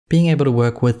Being able to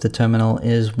work with the terminal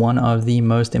is one of the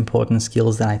most important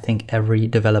skills that I think every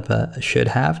developer should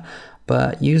have.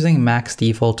 But using Mac's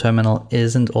default terminal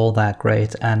isn't all that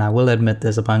great, and I will admit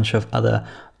there's a bunch of other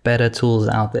better tools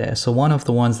out there. So one of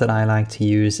the ones that I like to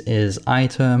use is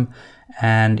iTerm,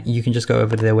 and you can just go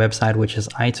over to their website, which is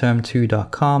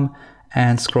iterm2.com,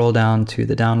 and scroll down to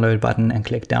the download button and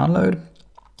click download.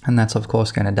 And that's of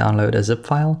course going to download a zip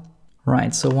file.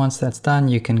 Right, so once that's done,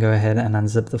 you can go ahead and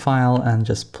unzip the file and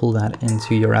just pull that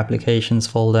into your applications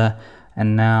folder.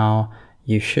 And now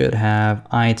you should have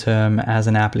iTerm as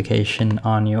an application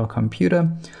on your computer.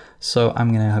 So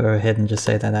I'm going to go ahead and just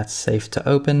say that that's safe to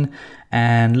open.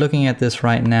 And looking at this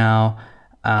right now,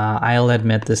 I'll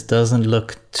admit this doesn't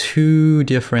look too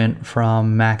different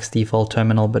from Mac's default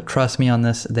terminal, but trust me on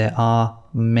this, there are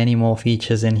many more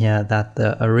features in here that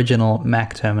the original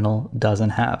Mac terminal doesn't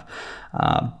have.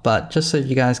 But just so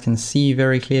you guys can see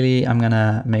very clearly, I'm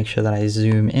gonna make sure that I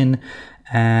zoom in,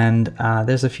 and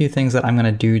there's a few things that I'm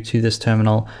gonna do to this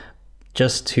terminal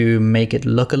just to make it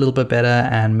look a little bit better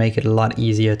and make it a lot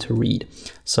easier to read.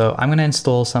 So I'm gonna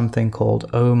install something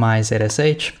called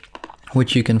OhmyZSH,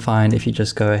 which you can find if you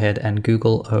just go ahead and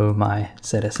Google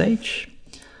OhmyZSH.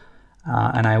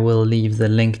 And I will leave the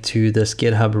link to this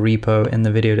GitHub repo in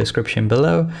the video description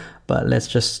below, but let's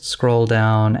just scroll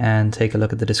down and take a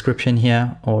look at the description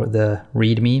here, or the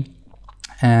README.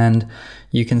 And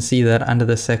you can see that under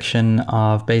the section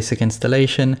of basic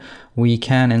installation, we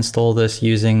can install this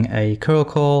using a curl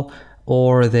call,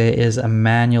 or there is a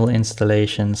manual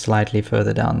installation slightly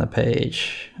further down the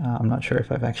page. I'm not sure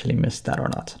if I've actually missed that or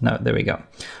not. No, there we go.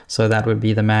 So that would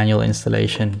be the manual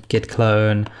installation, git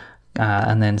clone,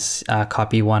 and then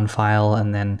copy one file,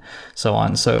 and then so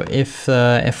on. So if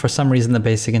for some reason the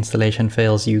basic installation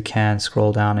fails, you can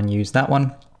scroll down and use that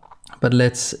one. But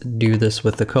let's do this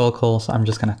with the curl call. So I'm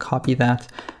just going to copy that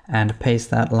and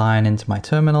paste that line into my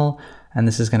terminal, and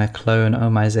this is going to clone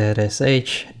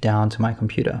OhmyZSH down to my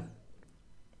computer.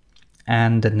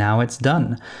 And now it's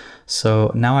done.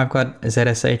 So now I've got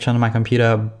ZSH on my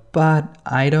computer, but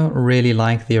I don't really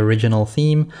like the original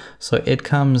theme. So it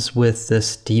comes with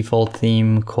this default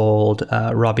theme called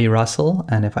Robbie Russell.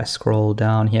 And if I scroll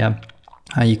down here,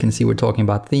 you can see we're talking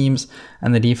about themes,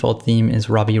 and the default theme is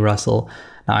Robbie Russell.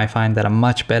 Now I find that a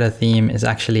much better theme is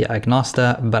actually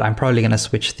Agnosta, but I'm probably going to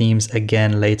switch themes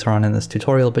again later on in this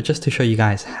tutorial. But just to show you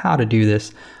guys how to do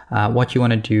this, what you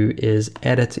want to do is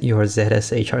edit your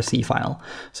ZSHRC file.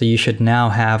 So you should now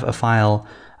have a file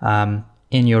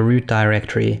in your root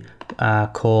directory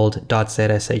called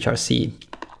 .zshrc.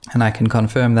 And I can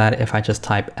confirm that if I just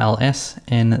type ls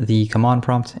in the command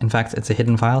prompt. In fact, it's a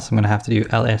hidden file, so I'm going to have to do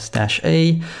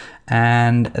ls-a,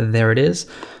 and there it is.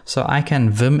 So I can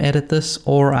vim edit this,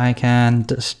 or I can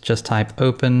just type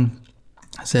open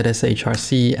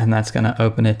ZSHRC, and that's going to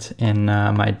open it in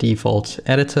my default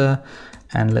editor.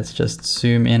 And let's just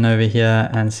zoom in over here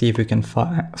and see if we can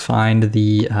find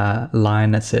the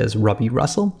line that says Robbie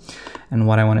Russell, and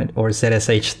what I wanted, or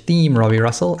ZSH theme Robbie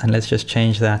Russell, and let's just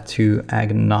change that to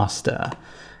Agnosta.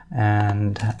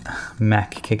 And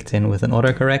Mac kicked in with an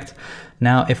autocorrect.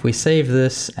 Now, if we save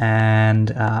this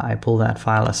and I pull that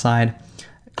file aside,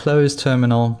 close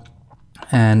terminal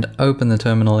and open the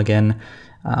terminal again,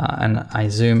 and I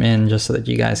zoom in just so that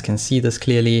you guys can see this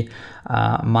clearly.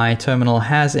 My terminal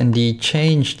has indeed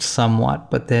changed somewhat,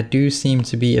 but there do seem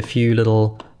to be a few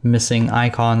little missing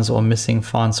icons or missing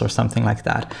fonts or something like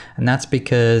that. And that's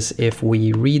because if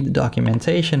we read the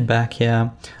documentation back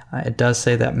here, it does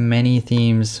say that many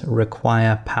themes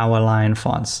require Powerline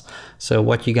fonts. So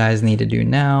what you guys need to do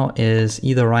now is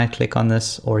either right click on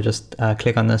this, or just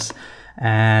click on this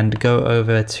and go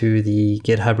over to the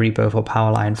GitHub repo for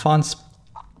Powerline fonts.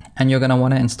 And you're going to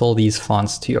want to install these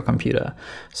fonts to your computer.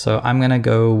 So I'm going to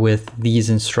go with these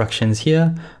instructions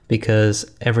here,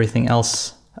 because everything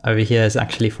else over here is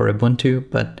actually for Ubuntu,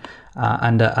 but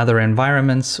under other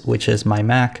environments, which is my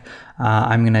Mac,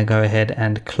 I'm going to go ahead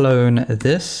and clone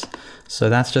this. So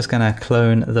that's just going to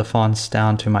clone the fonts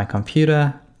down to my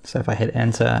computer. So if I hit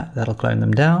enter, that'll clone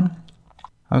them down.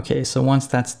 Okay, so once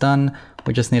that's done,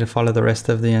 we just need to follow the rest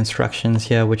of the instructions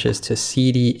here, which is to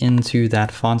cd into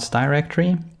that fonts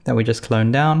directory that we just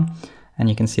cloned down. And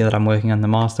you can see that I'm working on the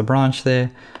master branch there.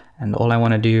 And all I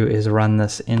want to do is run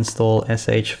this install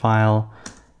sh file.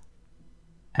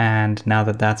 And now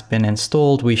that that's been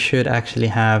installed, we should actually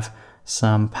have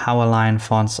some Powerline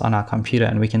fonts on our computer.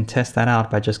 And we can test that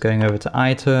out by just going over to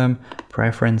iTerm,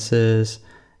 Preferences,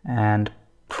 and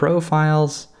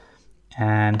Profiles,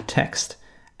 and Text.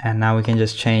 And now we can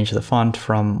just change the font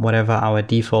from whatever our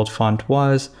default font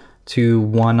was to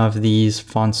one of these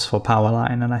fonts for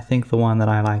Powerline, and I think the one that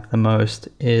I like the most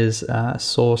is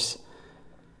Source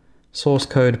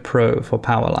Code Pro for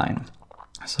Powerline.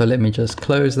 So let me just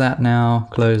close that now,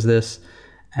 close this,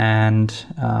 and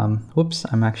whoops,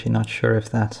 I'm actually not sure if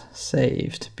that's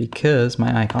saved because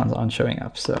my icons aren't showing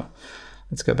up. So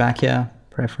let's go back here,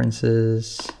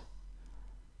 Preferences,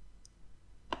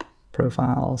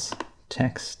 Profiles,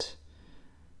 Text,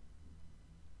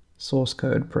 Source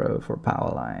Code Pro for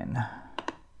Powerline.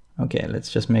 Okay,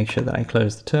 let's just make sure that I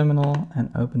close the terminal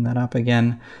and open that up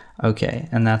again. Okay,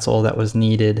 and that's all that was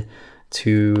needed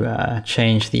to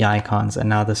change the icons, and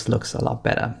now this looks a lot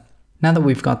better. Now that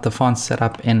we've got the fonts set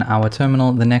up in our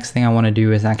terminal, the next thing I want to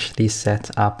do is actually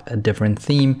set up a different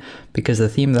theme, because the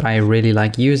theme that I really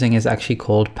like using is actually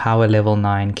called Power Level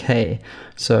 9K.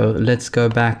 So let's go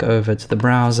back over to the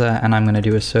browser and I'm going to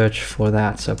do a search for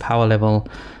that. So Power Level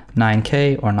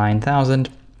 9K or 9000.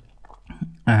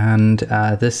 And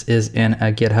this is in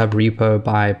a GitHub repo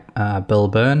by Bill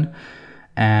Byrne.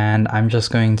 And I'm just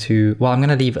going to, well, I'm going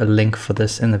to leave a link for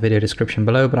this in the video description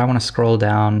below, but I want to scroll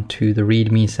down to the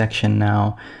README section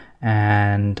now,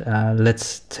 and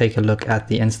let's take a look at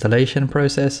the installation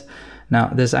process. Now,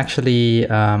 there's actually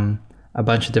a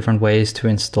bunch of different ways to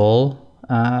install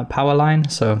Powerline.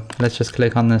 So let's just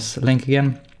click on this link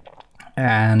again.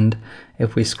 And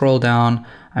if we scroll down,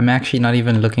 I'm actually not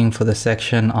even looking for the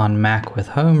section on Mac with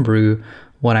Homebrew.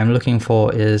 What I'm looking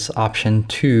for is option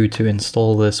 2 to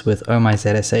install this with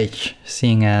OhmyZSH,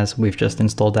 seeing as we've just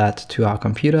installed that to our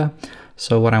computer.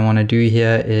 So what I want to do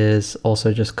here is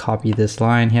also just copy this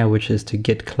line here, which is to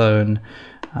git clone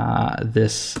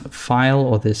this file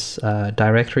or this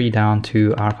directory down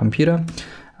to our computer.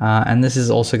 And this is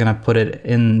also going to put it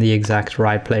in the exact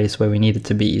right place where we need it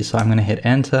to be. So I'm going to hit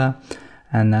enter,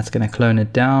 and that's going to clone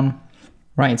it down.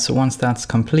 Right, so once that's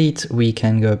complete, we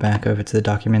can go back over to the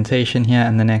documentation here,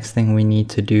 and the next thing we need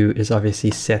to do is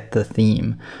obviously set the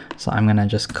theme. So I'm gonna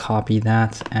just copy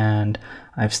that, and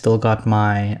I've still got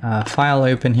my file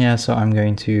open here, so I'm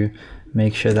going to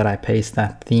make sure that I paste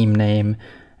that theme name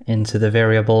into the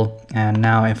variable. And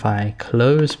now if I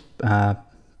close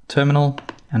terminal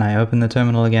and I open the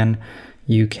terminal again,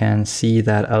 you can see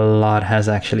that a lot has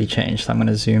actually changed. So I'm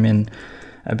gonna zoom in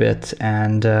a bit,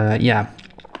 and yeah.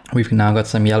 We've now got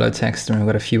some yellow text, and we've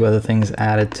got a few other things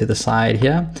added to the side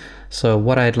here. So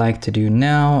what I'd like to do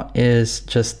now is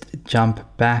just jump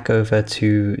back over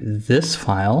to this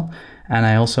file. And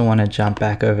I also want to jump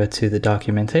back over to the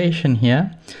documentation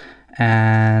here.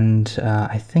 And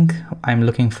I think I'm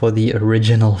looking for the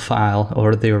original file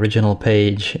or the original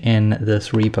page in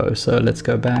this repo. So let's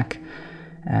go back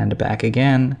and back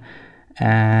again.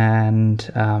 And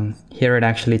here it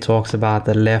actually talks about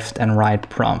the left and right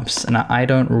prompts, and I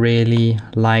don't really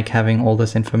like having all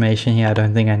this information here. I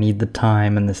don't think I need the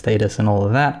time and the status and all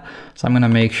of that, so I'm going to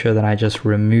make sure that I just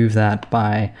remove that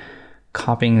by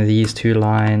copying these two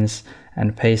lines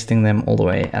and pasting them all the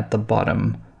way at the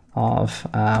bottom of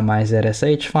my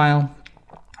ZSH file.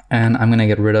 And I'm going to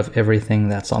get rid of everything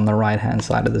that's on the right hand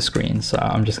side of the screen, so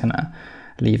I'm just going to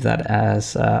leave that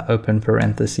as open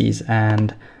parentheses.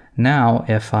 And now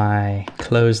if I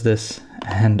close this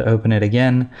and open it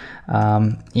again,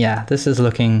 yeah, this is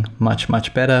looking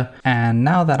much better. And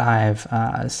now that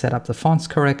I've set up the fonts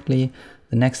correctly,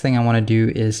 the next thing I want to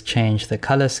do is change the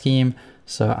color scheme.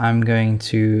 So I'm going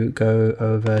to go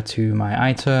over to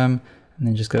my iTerm and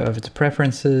then just go over to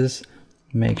Preferences,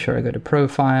 make sure I go to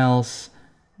Profiles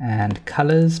and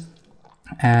Colors,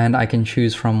 and I can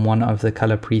choose from one of the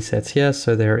color presets here.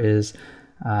 So there is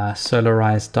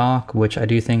Solarized Dark, which I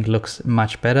do think looks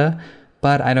much better,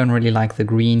 but I don't really like the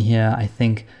green here. I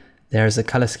think there's a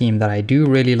color scheme that I do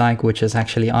really like, which is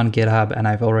actually on GitHub, and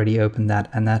I've already opened that,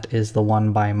 and that is the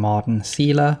one by Martin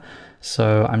Seeler.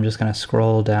 So I'm just going to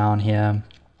scroll down here,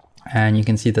 and you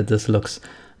can see that this looks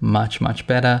much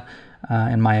better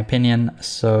in my opinion.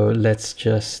 So let's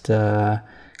just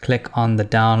click on the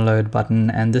download button,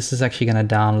 and this is actually going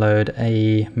to download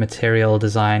a Material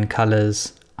Design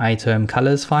Colors iTerm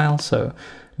colors file. So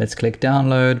let's click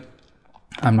download.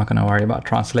 I'm not going to worry about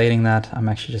translating that. I'm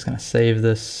actually just going to save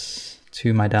this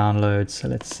to my downloads. So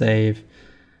let's save,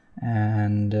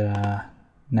 and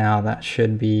now that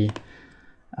should be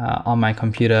on my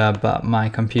computer, but my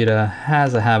computer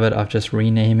has a habit of just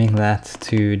renaming that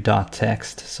to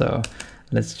 .text. So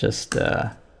let's just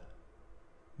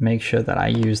make sure that I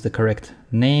use the correct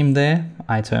name there,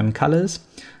 iTerm colors.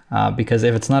 Because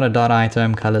if it's not a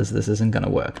 .iTerm colors, this isn't going to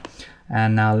work.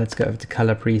 And now let's go over to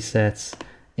color presets,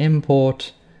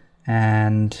 import,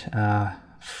 and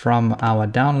from our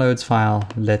downloads file,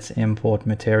 let's import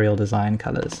Material Design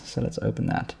Colors. So let's open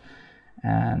that.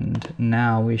 And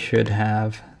now we should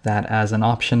have that as an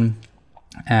option.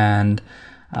 And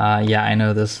yeah, I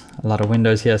know there's a lot of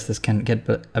windows here, so this can get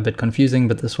a bit confusing,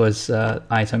 but this was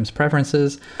iTerm's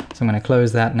preferences. So I'm going to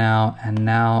close that now. And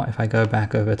now if I go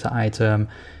back over to iTerm,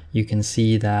 you can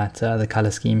see that the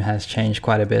color scheme has changed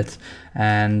quite a bit.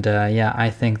 And yeah, I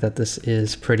think that this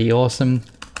is pretty awesome.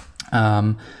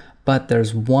 But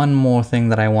there's one more thing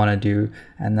that I want to do,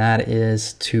 and that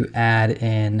is to add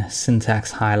in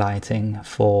syntax highlighting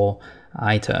for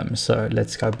iTerm. So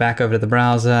let's go back over to the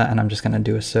browser, and I'm just going to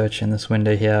do a search in this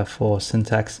window here for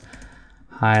syntax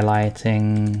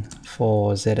highlighting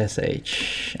for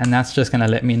ZSH. And that's just going to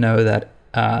let me know that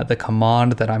the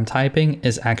command that I'm typing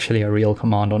is actually a real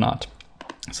command or not.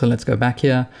 So let's go back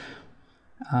here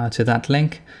to that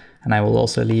link, and I will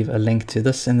also leave a link to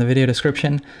this in the video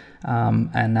description.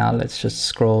 And now let's just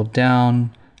scroll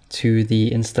down to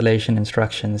the installation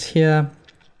instructions here.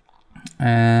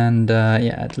 And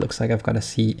yeah, it looks like I've got to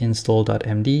see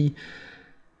install.md.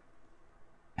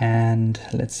 And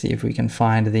let's see if we can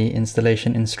find the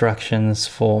installation instructions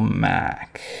for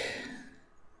Mac.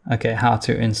 Okay, how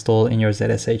to install in your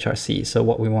ZSHRC. So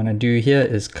what we want to do here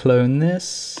is clone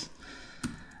this,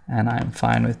 and I'm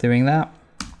fine with doing that.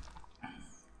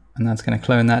 And that's going to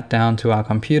clone that down to our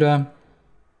computer.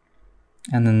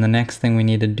 And then the next thing we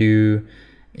need to do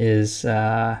is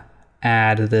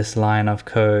add this line of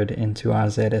code into our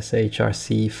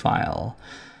ZSHRC file.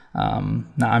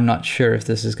 Now I'm not sure if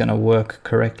this is going to work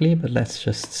correctly, but let's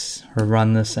just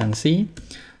run this and see.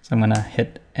 So I'm going to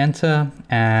hit enter,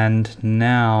 and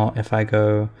now if I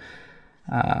go,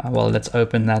 well, let's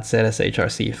open that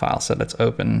ZSHRC file. So let's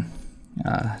open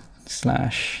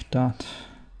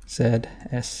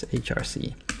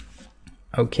 /.ZSHRC.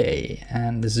 Okay,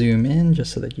 and zoom in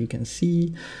just so that you can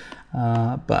see.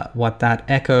 But what that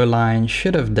echo line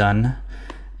should have done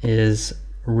is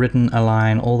written a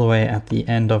line all the way at the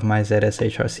end of my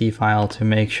ZSHRC file to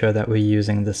make sure that we're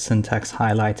using the syntax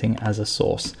highlighting as a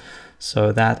source.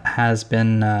 So that has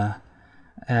been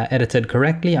edited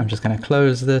correctly. I'm just going to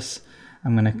close this.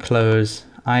 I'm going to close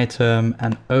iTerm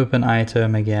and open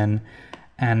iTerm again.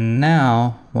 And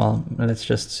now, well, let's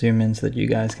just zoom in so that you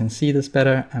guys can see this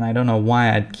better. And I don't know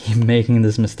why I keep making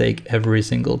this mistake every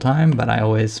single time, but I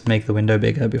always make the window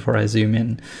bigger before I zoom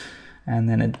in. And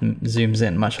then it zooms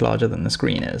in much larger than the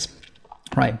screen is.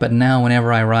 Right, but now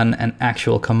whenever I run an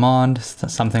actual command,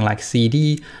 something like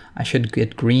cd, I should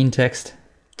get green text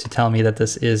to tell me that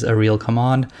this is a real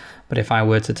command. But if I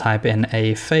were to type in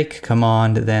a fake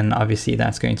command, then obviously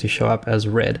that's going to show up as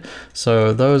red.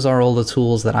 So those are all the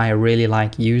tools that I really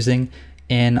like using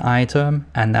in iTerm,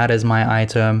 and that is my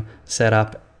iTerm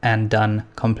setup and done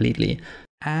completely.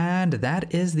 And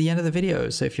that is the end of the video.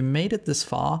 So if you made it this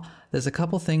far, there's a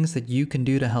couple things that you can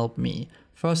do to help me.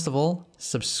 First of all,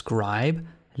 subscribe,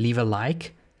 leave a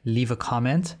like, leave a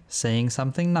comment saying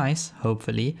something nice,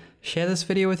 hopefully. Share this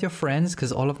video with your friends,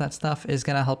 because all of that stuff is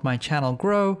going to help my channel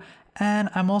grow. And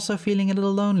I'm also feeling a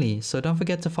little lonely, so don't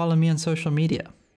forget to follow me on social media.